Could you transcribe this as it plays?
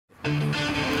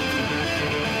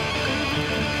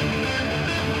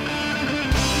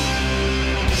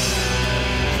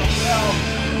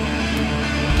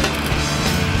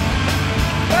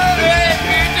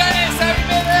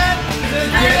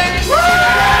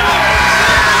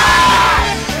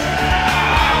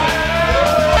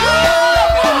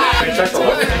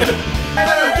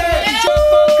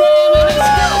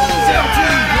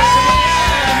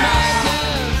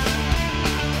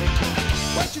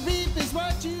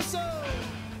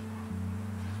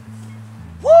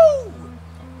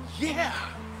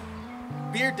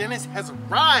Dennis has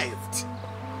arrived.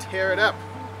 Tear it up.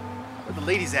 Where the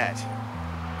ladies at?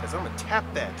 Because I'm gonna tap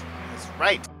that. That's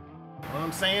right. You know what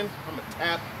I'm saying? I'm gonna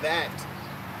tap that.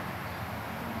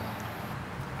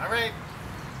 All right.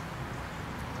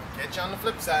 Catch you on the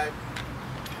flip side.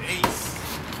 Peace.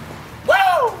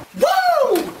 Whoa!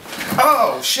 Whoa!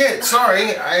 Oh, shit.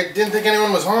 Sorry. I didn't think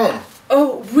anyone was home.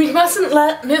 Oh, we mustn't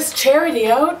let Miss Charity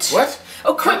out. What?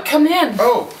 Oh, quick, come in.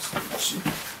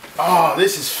 Oh,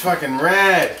 this is fucking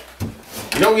rad.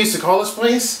 You know what we used to call this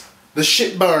place? The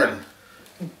shit barn.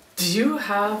 Do you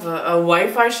have a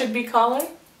wife I should be calling?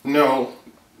 No.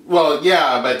 Well,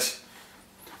 yeah, but...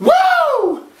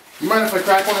 Woo! You mind if I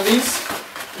crack one of these?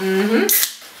 Mm-hmm.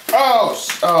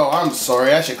 Oh, I'm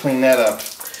sorry. I should clean that up.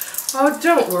 Oh,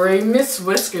 don't worry. Miss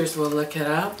Whiskers will look it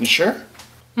up. You sure?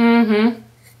 Mm-hmm.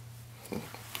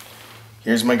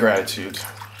 Here's my gratitude.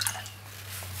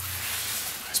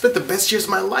 I spent the best years of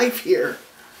my life here.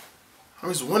 I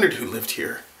always wondered who lived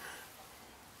here.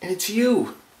 And it's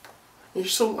you. You're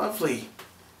so lovely.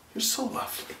 You're so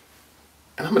lovely.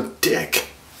 And I'm a dick.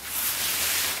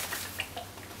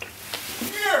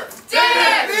 Beer!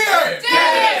 Dennis! Beer!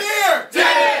 Dennis! Beer!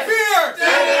 Dennis! Beer!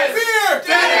 Dennis! Beer!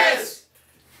 Dennis!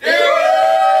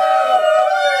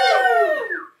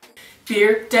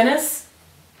 Beer, Dennis?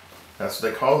 That's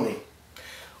what they called me.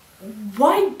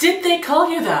 Why did they call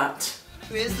you that?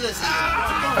 Who is this?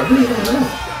 I really don't know.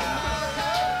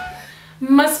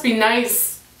 Must be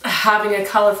nice having a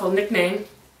colorful nickname.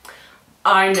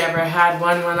 I never had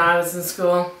one when I was in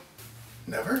school.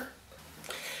 Never?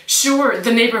 Sure,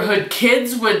 the neighborhood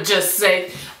kids would just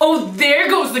say, "Oh, there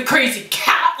goes the crazy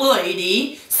cat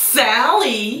lady,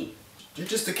 Sally." You're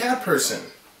just a cat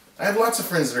person. I have lots of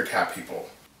friends that are cat people.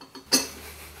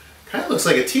 Kind of looks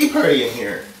like a tea party in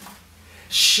here.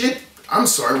 Shit, I'm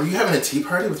sorry, were you having a tea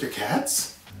party with your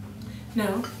cats?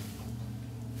 No.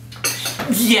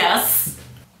 Yes.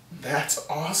 That's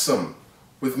awesome.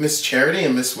 With Miss Charity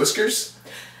and Miss Whiskers?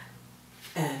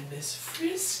 And Miss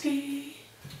Frisky.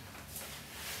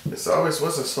 This always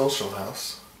was a social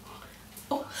house.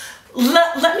 Oh,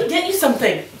 let me get you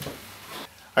something.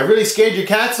 I really scared your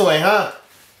cats away, huh?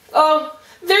 Oh,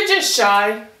 they're just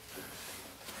shy.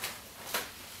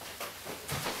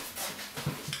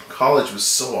 College was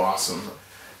so awesome.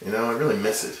 You know, I really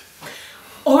miss it.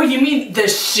 Oh, you mean the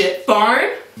shit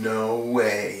barn? No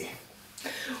way.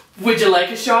 Would you like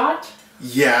a shot?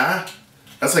 Yeah,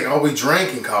 that's like all we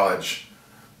drank in college.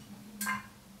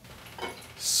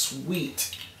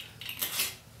 Sweet.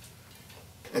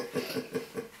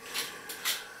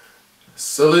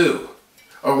 Salute.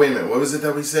 Oh, wait a minute, what was it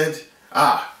that we said?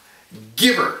 Ah,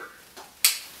 giver.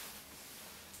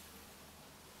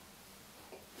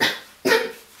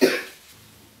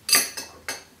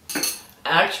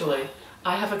 Actually,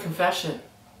 I have a confession.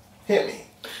 Hit me.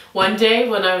 One day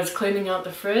when I was cleaning out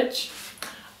the fridge,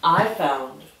 I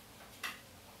found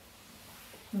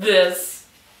this.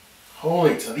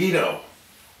 Holy Toledo.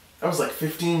 That was like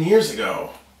 15 years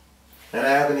ago. And I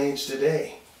haven't aged a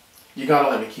day. You gotta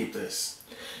let me keep this.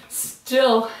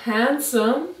 Still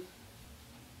handsome.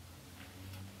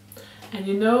 And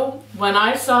you know, when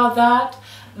I saw that,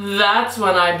 that's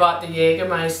when I bought the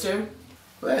Jägermeister.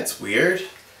 Well, that's weird.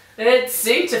 It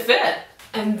seemed to fit.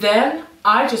 And then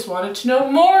I just wanted to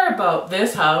know more about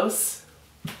this house.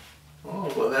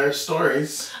 Oh, well, there are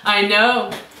stories. I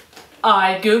know.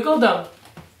 I Googled them.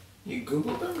 You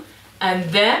Googled them? And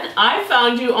then I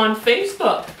found you on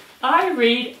Facebook. I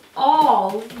read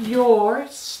all your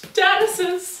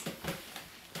statuses.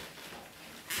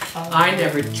 I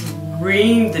never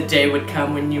dreamed the day would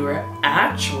come when you were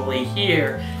actually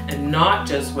here and not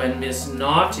just when Miss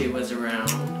Naughty was around.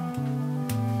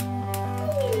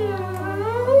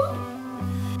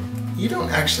 You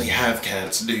don't actually have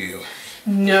cats, do you?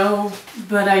 No,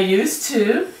 but I used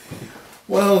to.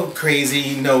 Well,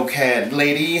 crazy no-cat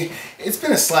lady, it's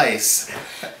been a slice.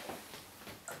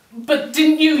 But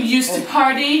didn't you used to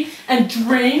party and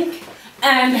drink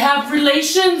and have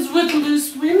relations with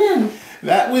loose women?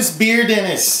 That was Beer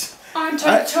Dennis. Aren't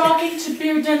I talking to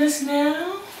Beer Dennis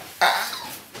now?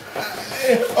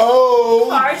 Oh.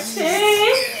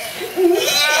 Party!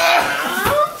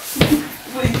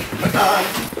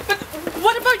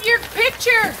 What about your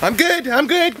picture? I'm good. I'm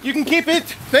good. You can keep it.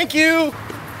 Thank you. What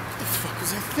the fuck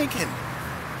was I thinking?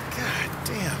 God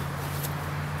damn.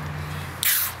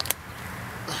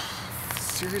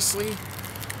 Seriously?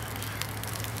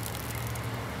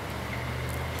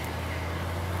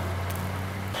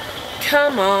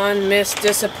 Come on, Miss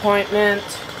Disappointment.